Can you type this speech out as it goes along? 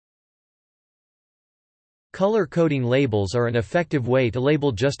Color coding labels are an effective way to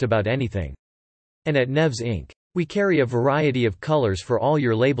label just about anything. And at Nevs Inc., we carry a variety of colors for all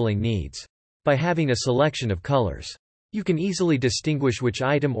your labeling needs. By having a selection of colors, you can easily distinguish which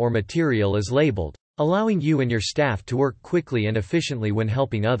item or material is labeled, allowing you and your staff to work quickly and efficiently when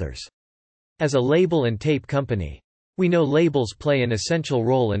helping others. As a label and tape company, we know labels play an essential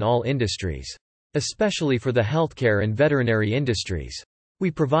role in all industries, especially for the healthcare and veterinary industries. We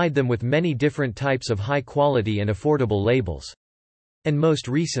provide them with many different types of high-quality and affordable labels. And most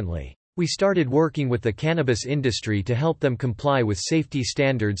recently, we started working with the cannabis industry to help them comply with safety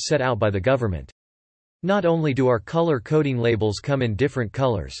standards set out by the government. Not only do our color coding labels come in different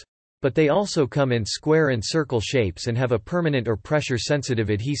colors, but they also come in square and circle shapes and have a permanent or pressure-sensitive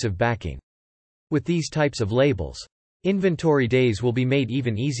adhesive backing. With these types of labels, inventory days will be made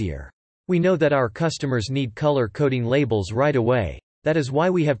even easier. We know that our customers need color coding labels right away. That is why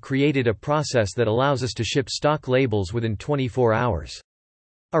we have created a process that allows us to ship stock labels within 24 hours.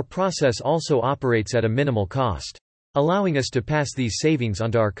 Our process also operates at a minimal cost, allowing us to pass these savings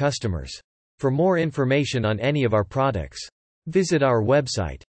onto our customers. For more information on any of our products, visit our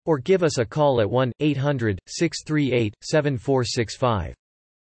website, or give us a call at 1-800-638-7465.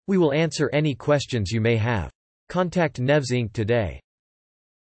 We will answer any questions you may have. Contact Nevs Inc. today.